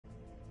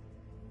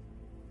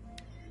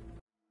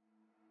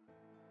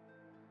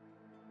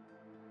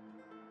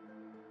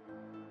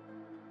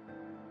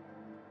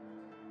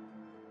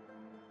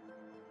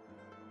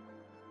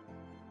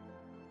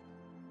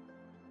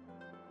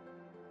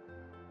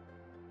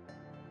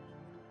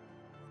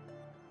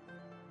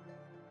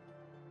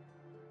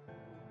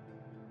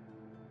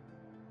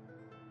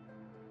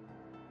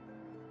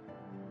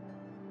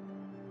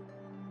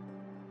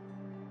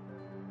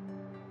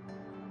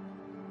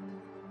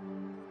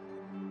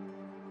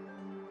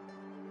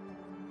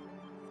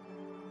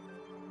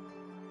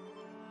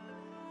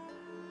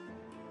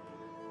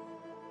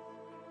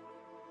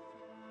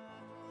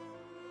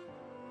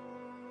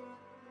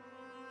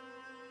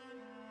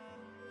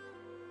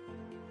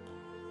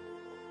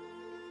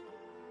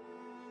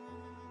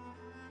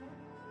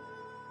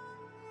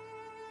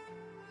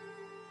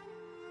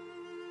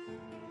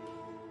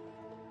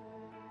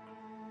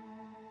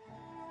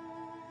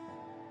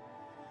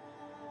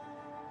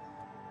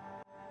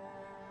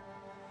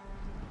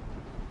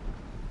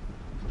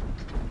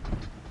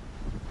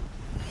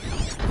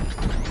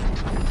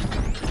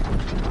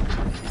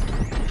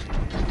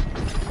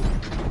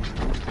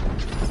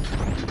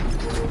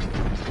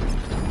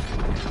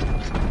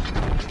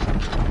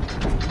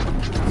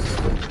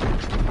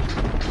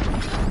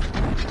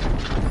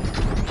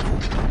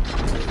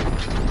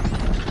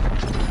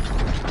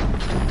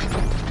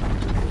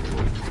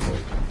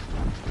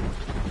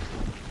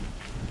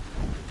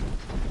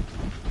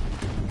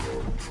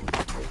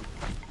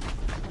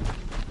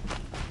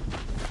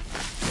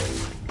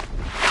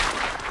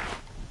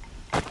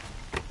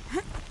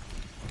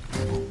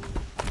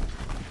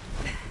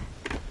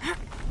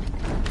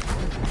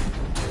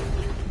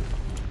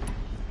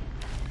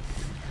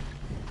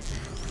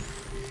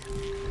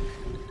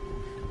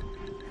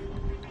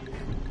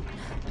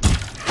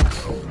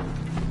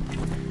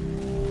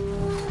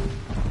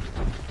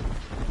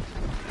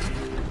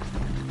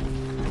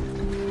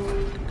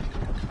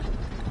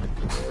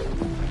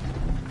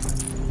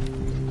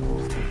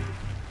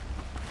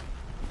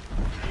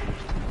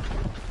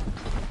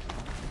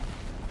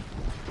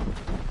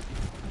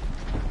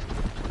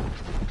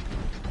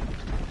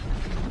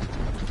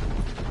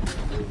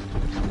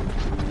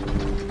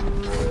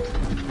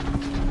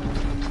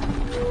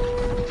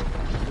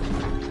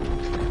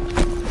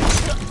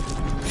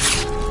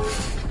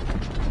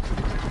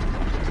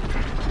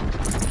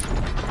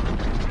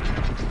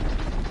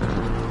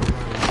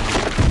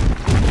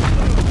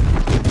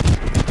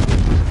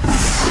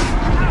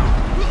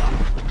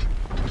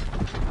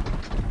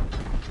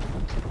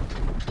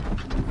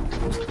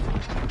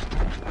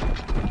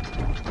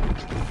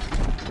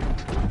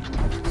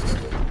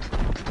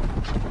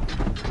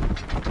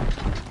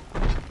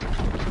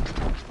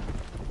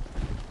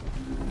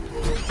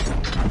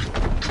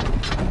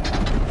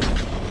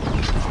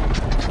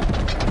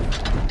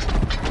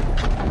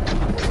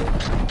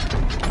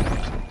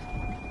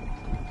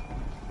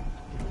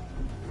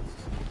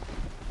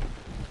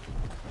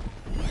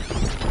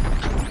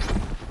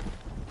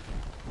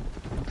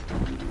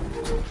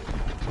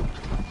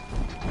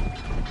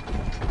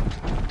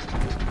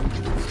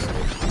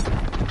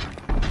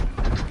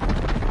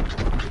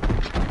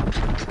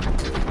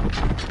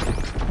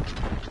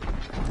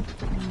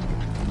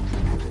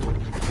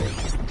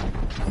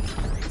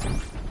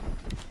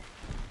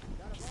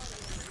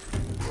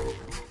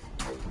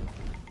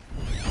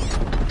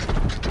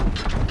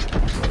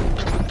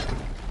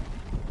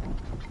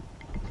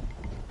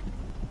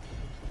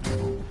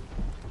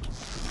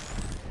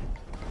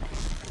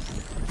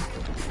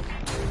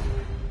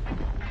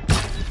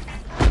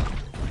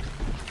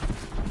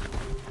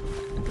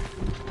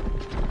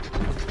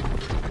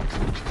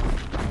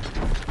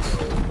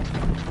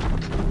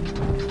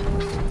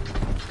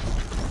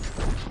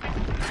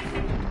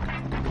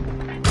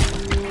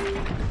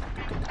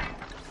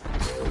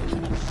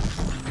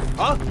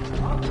Huh?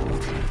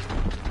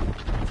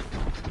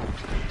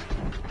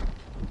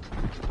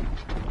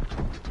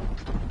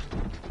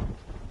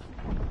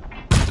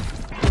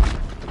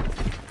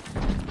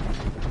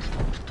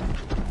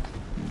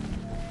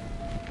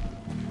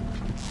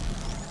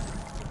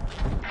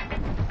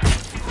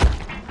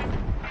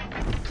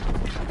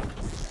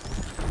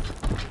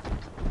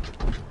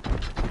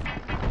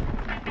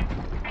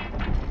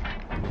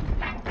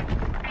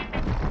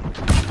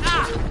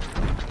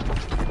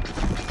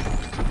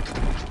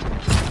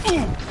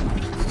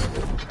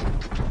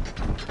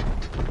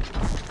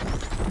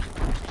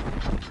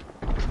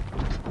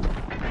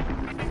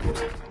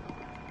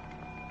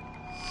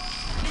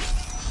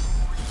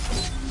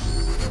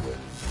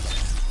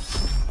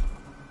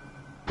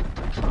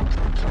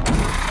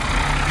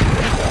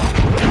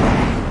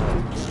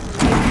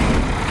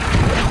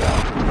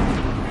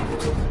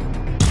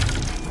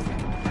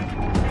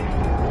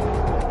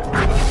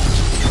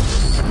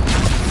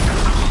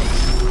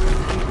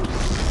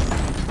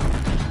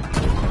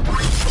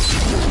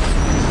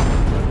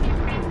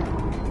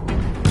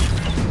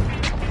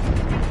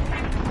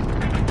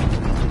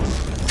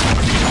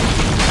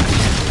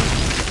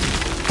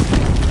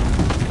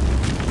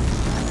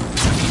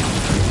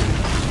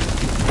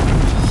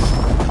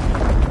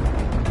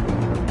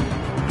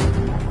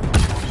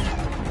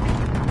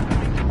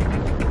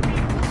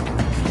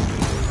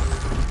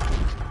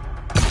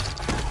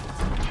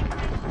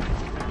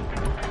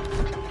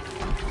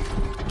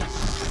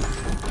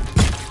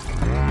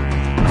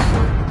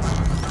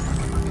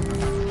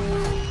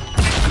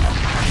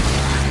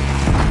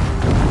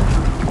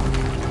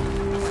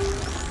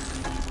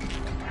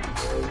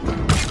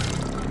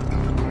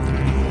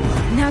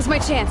 Now's my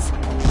chance.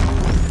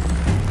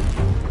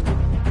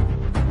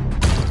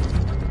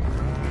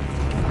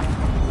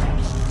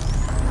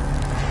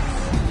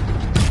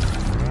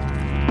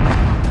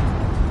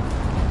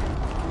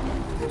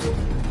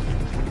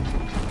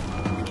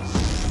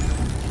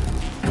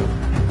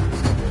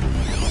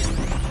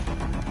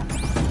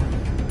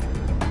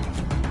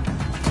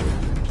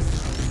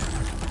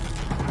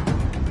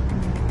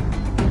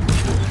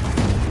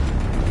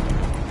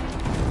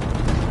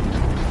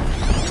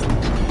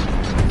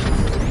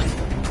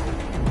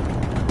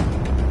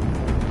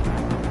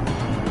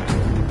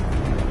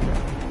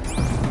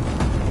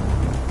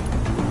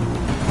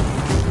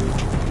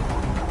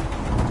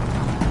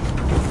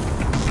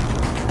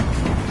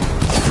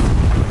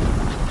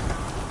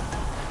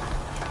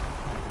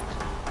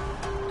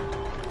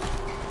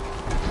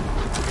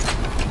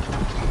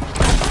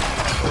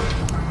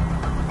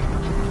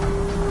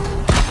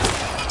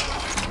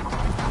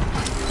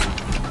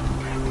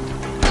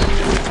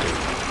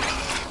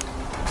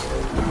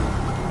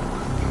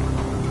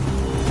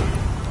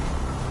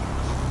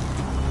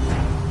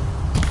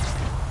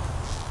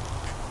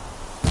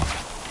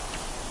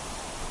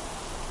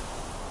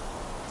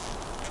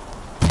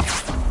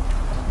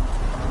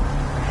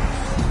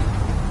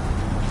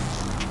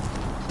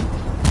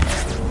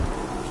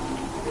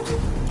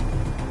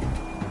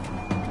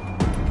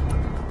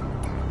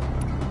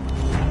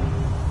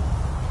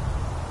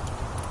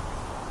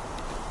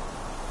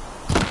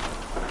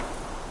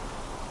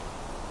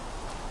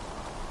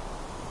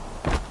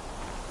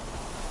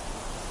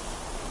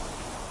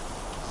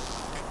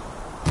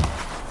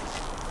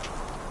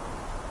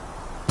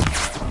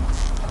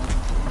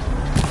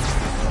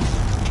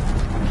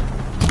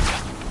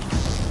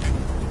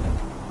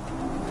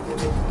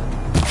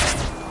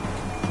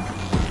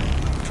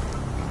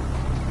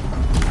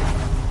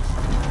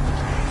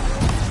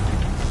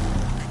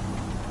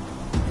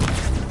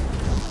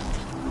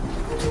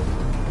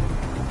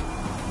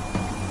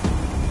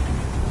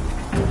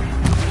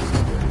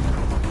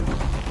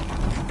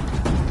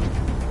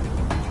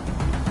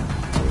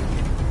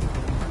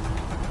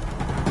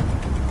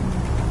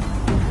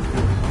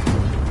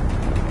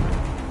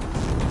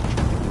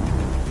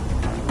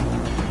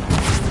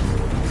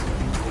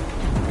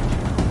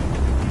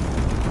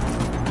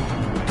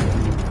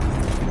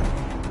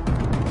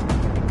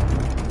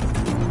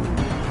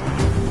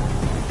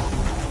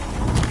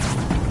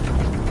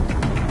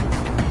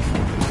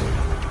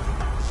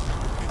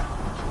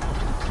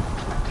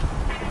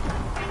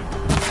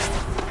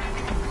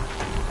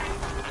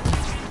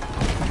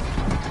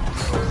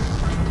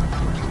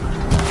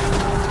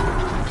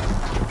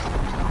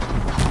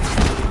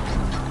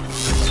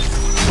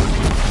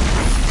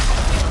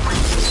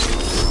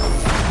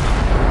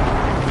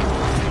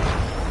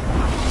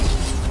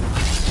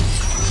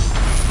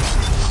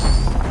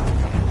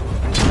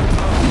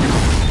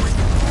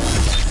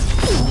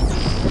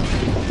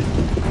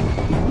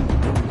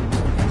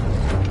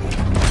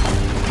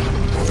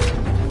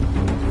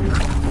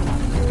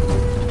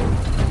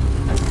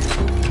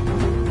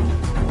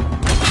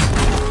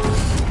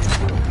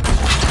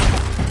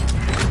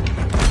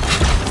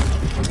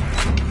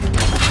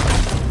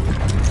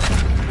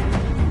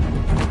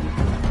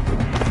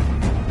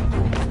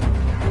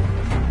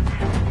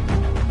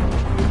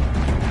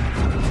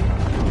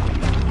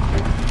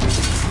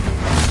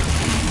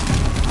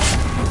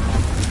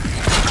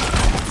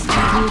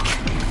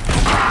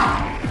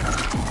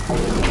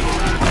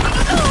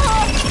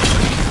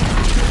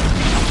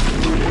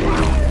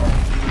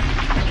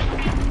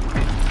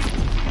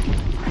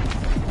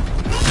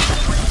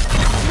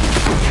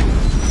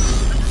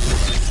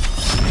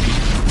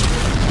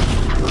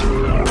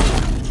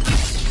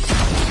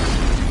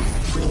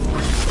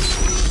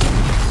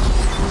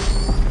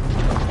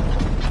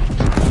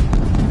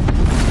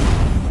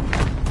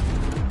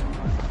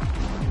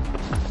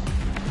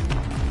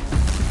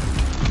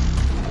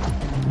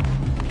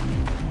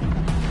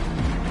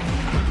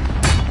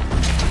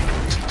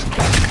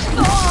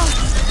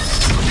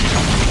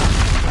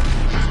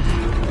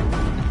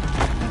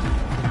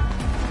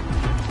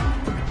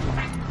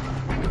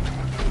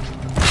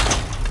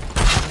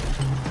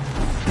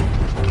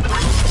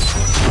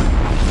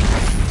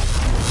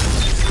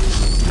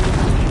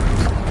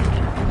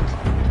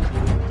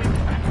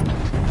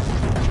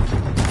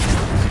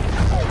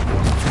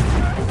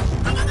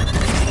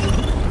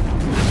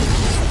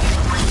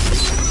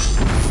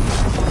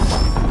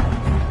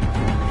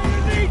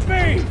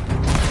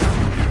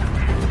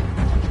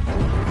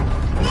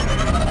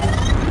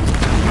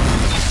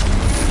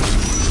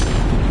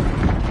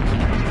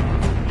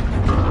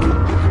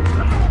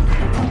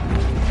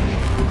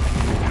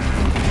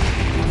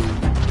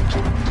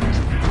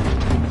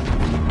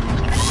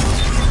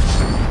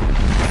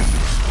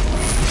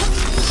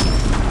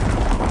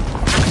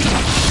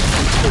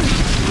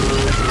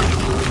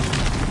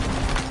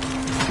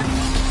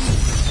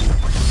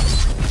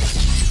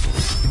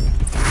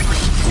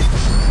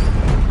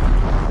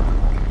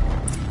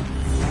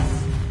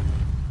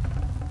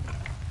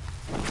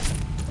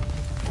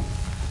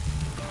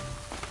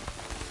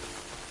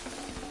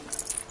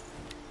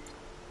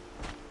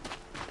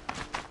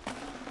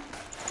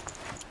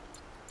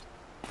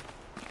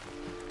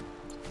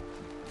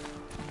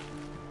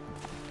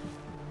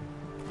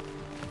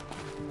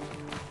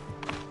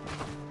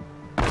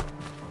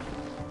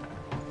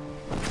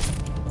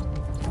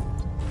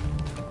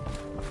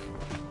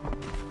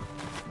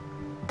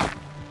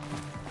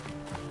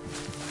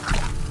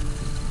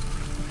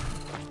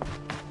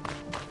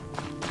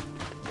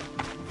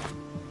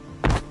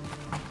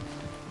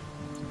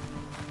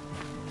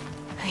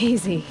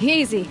 Easy,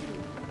 easy.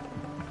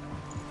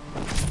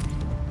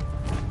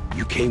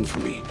 You came for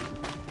me.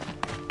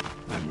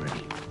 I'm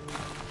ready.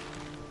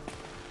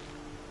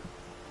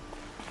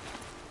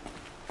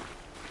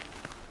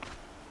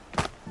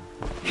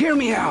 Hear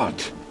me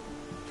out!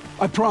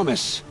 I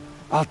promise.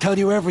 I'll tell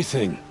you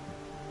everything.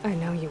 I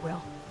know you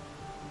will.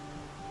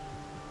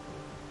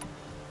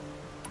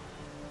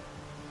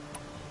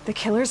 The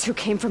killers who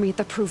came for me at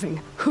the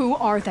Proving, who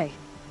are they?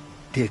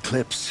 The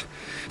Eclipse.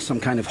 Some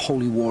kind of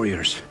holy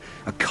warriors.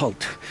 A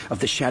cult of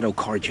the Shadow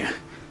Carja.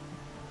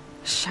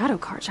 Shadow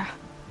Carja?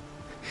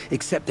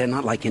 Except they're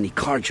not like any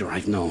Carja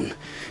I've known.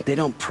 They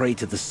don't pray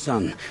to the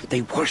sun.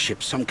 They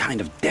worship some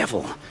kind of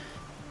devil.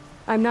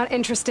 I'm not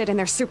interested in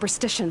their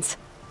superstitions.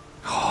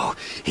 Oh,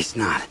 it's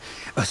not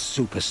a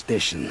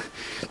superstition.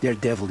 Their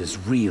devil is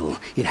real.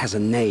 It has a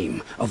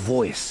name, a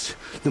voice.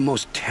 The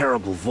most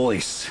terrible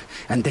voice.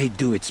 And they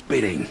do its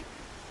bidding.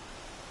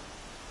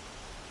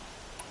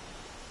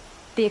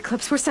 The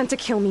Eclipse were sent to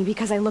kill me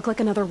because I look like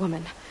another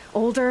woman.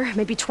 Older,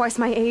 maybe twice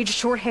my age,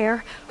 short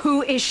hair.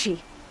 Who is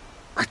she?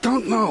 I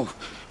don't know.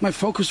 My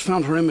focus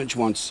found her image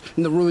once,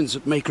 in the ruins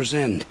at Maker's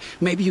End.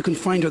 Maybe you can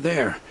find her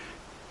there.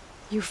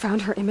 You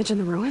found her image in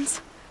the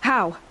ruins?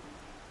 How?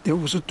 There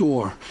was a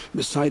door.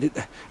 Beside it,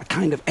 a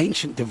kind of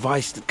ancient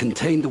device that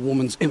contained the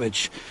woman's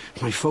image.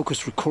 My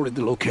focus recorded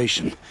the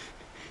location.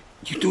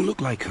 You do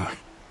look like her.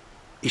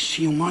 Is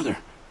she your mother?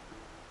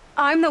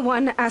 I'm the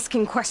one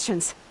asking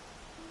questions.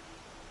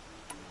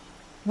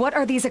 What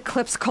are these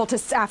Eclipse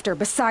cultists after,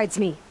 besides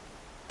me?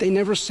 They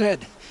never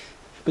said.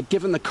 But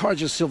given the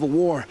Carja civil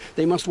war,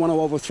 they must want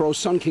to overthrow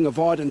Sun King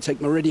Avad and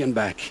take Meridian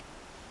back.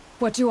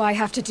 What do I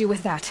have to do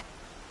with that?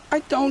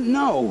 I don't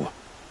know.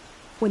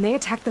 When they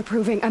attacked the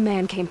Proving, a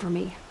man came for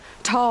me.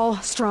 Tall,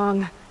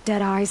 strong,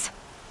 dead eyes.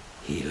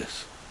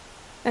 Helis.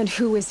 And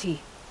who is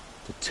he?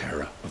 The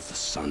terror of the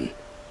sun.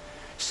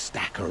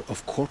 Stacker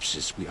of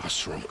corpses, we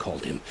Oseram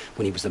called him,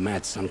 when he was the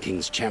Mad Sun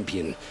King's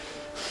champion.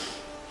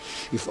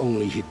 If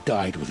only he'd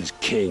died with his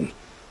king.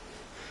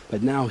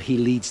 But now he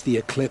leads the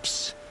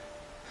Eclipse.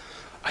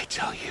 I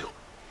tell you,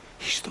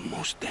 he's the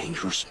most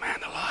dangerous man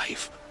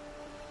alive.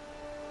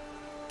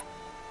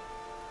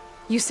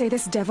 You say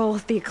this devil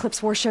the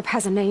Eclipse worship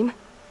has a name?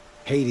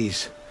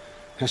 Hades.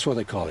 That's what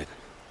they call it.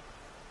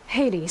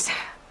 Hades.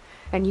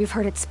 And you've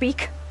heard it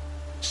speak?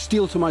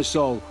 Steel to my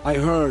soul, I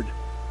heard.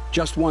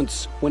 Just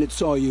once, when it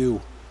saw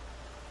you.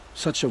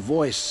 Such a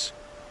voice.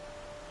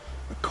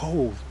 A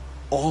cold,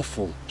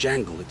 awful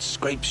jangle. It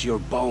scrapes your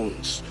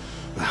bones.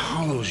 It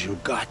hollows your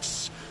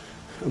guts.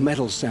 A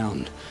metal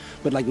sound,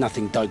 but like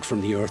nothing dug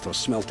from the earth or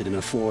smelted in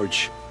a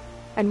forge.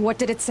 And what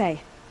did it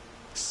say?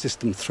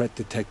 System threat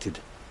detected.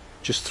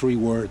 Just 3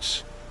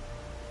 words.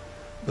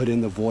 But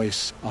in the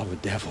voice of a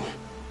devil.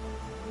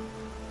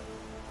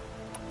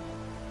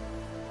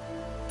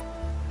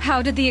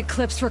 How did the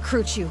Eclipse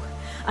recruit you?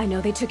 I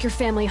know they took your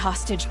family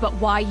hostage, but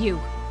why you?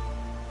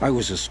 I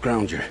was a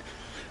scrounger.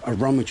 A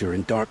rummager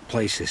in dark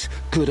places.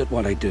 Good at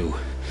what I do.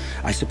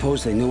 I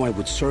suppose they knew I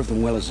would serve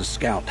them well as a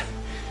scout.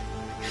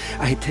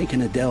 I had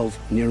taken a delve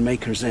near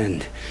Maker's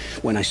End.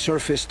 When I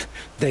surfaced,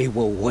 they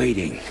were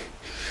waiting.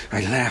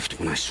 I laughed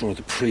when I saw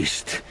the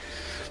priest.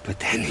 But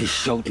then he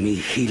showed me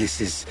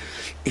Helis's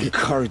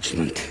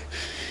encouragement.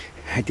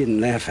 I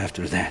didn't laugh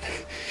after that.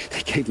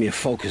 They gave me a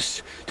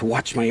focus to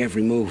watch my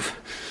every move.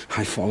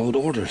 I followed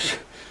orders.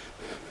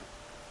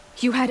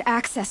 You had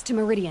access to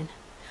Meridian.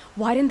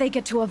 Why didn't they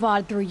get to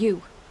Avad through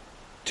you?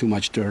 Too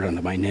much dirt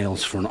under my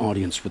nails for an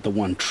audience with the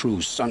one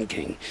true Sun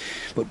King.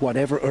 But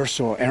whatever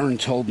Ursa or Eren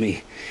told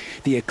me,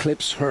 the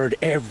Eclipse heard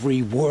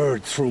every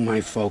word through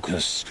my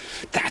focus.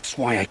 That's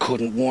why I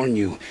couldn't warn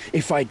you.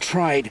 If I'd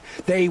tried,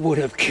 they would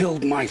have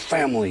killed my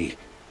family.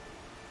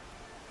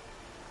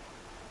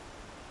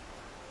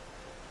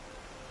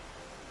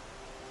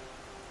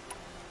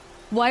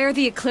 Why are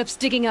the Eclipse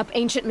digging up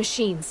ancient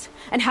machines?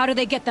 And how do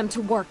they get them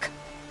to work?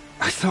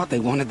 I thought they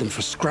wanted them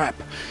for scrap,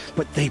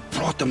 but they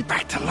brought them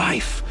back to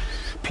life.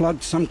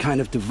 Plugged some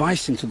kind of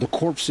device into the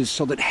corpses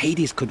so that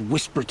Hades could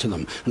whisper to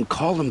them and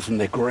call them from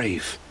their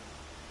grave.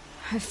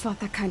 I've fought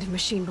that kind of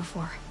machine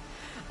before.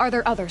 Are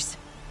there others?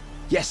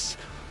 Yes,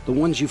 the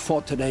ones you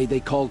fought today they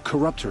called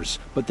Corruptors,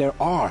 but there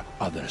are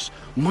others,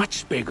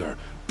 much bigger,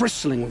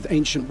 bristling with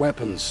ancient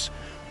weapons.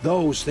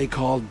 Those they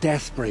call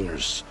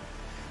Deathbringers.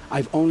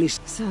 I've only...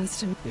 Sounds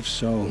to me... If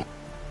so...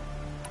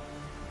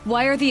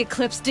 Why are the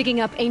Eclipse digging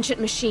up ancient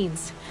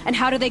machines? And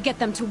how do they get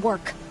them to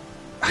work?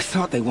 I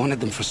thought they wanted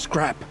them for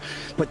scrap,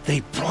 but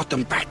they brought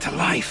them back to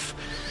life.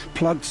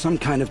 Plugged some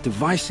kind of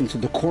device into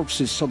the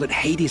corpses so that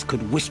Hades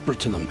could whisper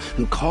to them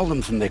and call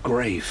them from their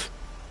grave.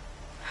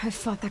 I've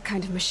fought that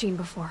kind of machine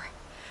before.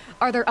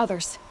 Are there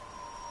others?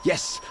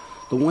 Yes,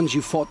 the ones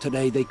you fought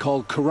today they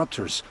called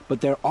Corruptors, but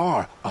there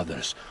are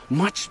others,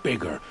 much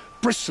bigger,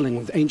 bristling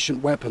with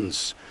ancient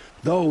weapons.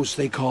 Those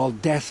they call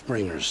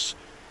Deathbringers.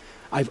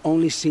 I've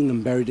only seen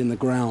them buried in the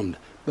ground,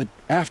 but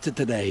after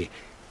today,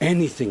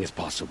 anything is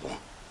possible.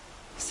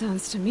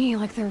 Sounds to me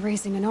like they're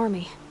raising an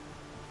army.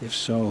 If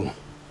so,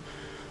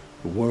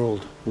 the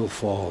world will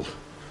fall.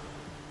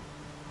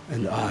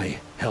 And I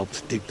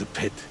helped dig the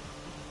pit.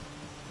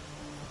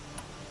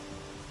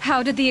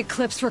 How did the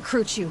Eclipse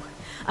recruit you?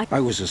 I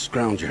was a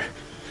scrounger,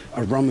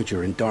 a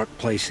rummager in dark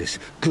places,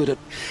 good at...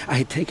 I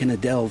had taken a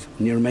delve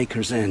near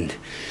Maker's End.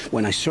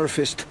 When I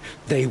surfaced,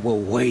 they were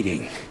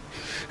waiting.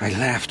 I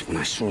laughed when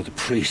I saw the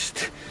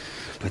priest,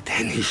 but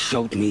then he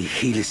showed me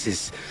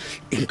Helis's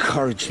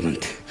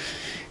encouragement.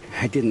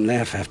 I didn't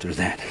laugh after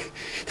that.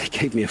 They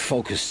gave me a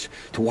focus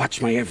to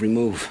watch my every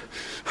move.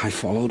 I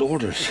followed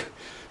orders.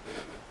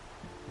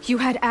 You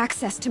had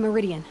access to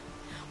Meridian.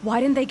 Why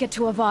didn't they get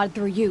to Avad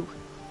through you?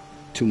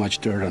 Too much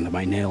dirt under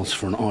my nails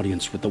for an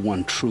audience with the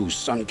one true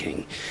Sun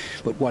King.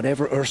 But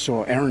whatever Ursa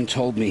or Eren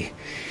told me,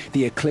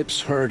 the Eclipse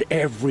heard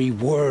every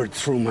word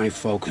through my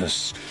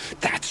focus.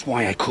 That's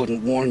why I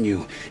couldn't warn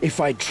you.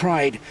 If I'd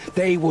tried,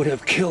 they would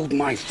have killed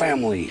my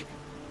family.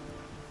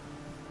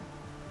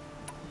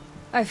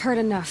 I've heard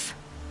enough.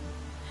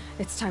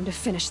 It's time to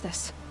finish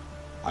this.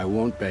 I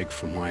won't beg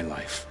for my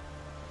life.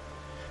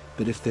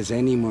 But if there's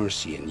any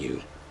mercy in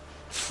you,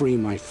 free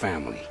my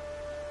family.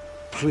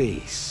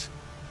 Please.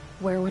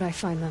 Where would I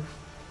find them?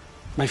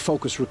 My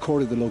focus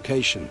recorded the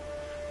location.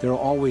 There are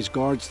always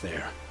guards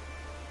there.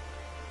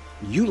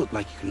 You look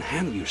like you can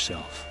handle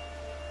yourself.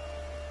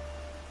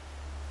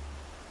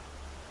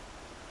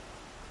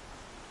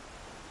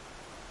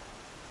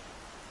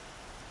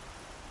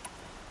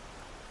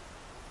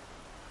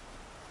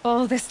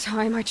 All this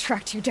time I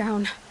tracked you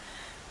down.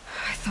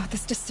 I thought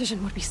this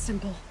decision would be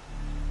simple.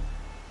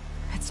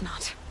 It's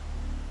not.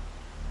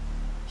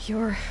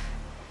 Your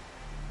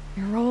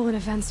role in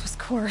events was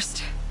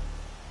coerced.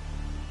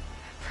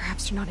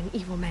 Perhaps you're not an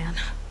evil man.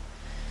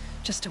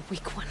 Just a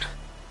weak one.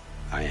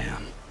 I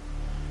am.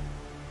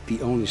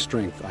 The only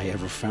strength I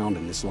ever found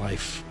in this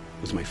life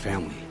was my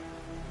family.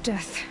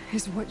 Death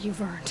is what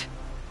you've earned.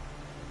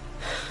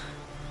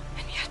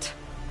 And yet...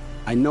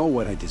 I know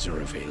what I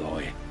deserve,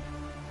 Aloy.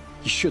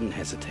 You shouldn't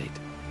hesitate.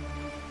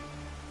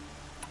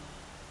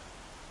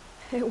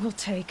 It will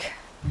take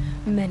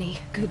many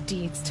good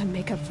deeds to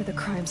make up for the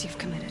crimes you've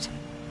committed.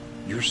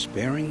 You're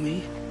sparing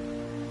me?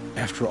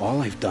 After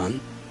all I've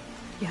done?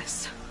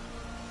 Yes.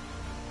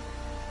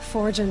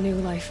 Forge a new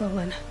life,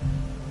 Olin.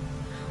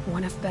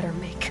 One of better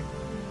make.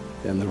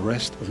 Then the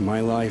rest of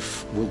my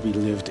life will be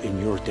lived in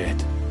your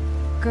debt.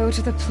 Go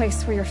to the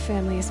place where your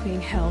family is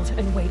being held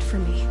and wait for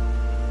me.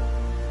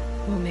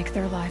 We'll make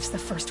their lives the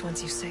first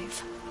ones you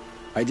save.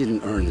 I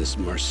didn't earn this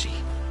mercy,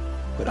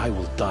 but I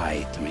will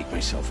die to make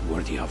myself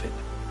worthy of it.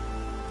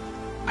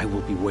 I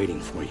will be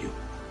waiting for you.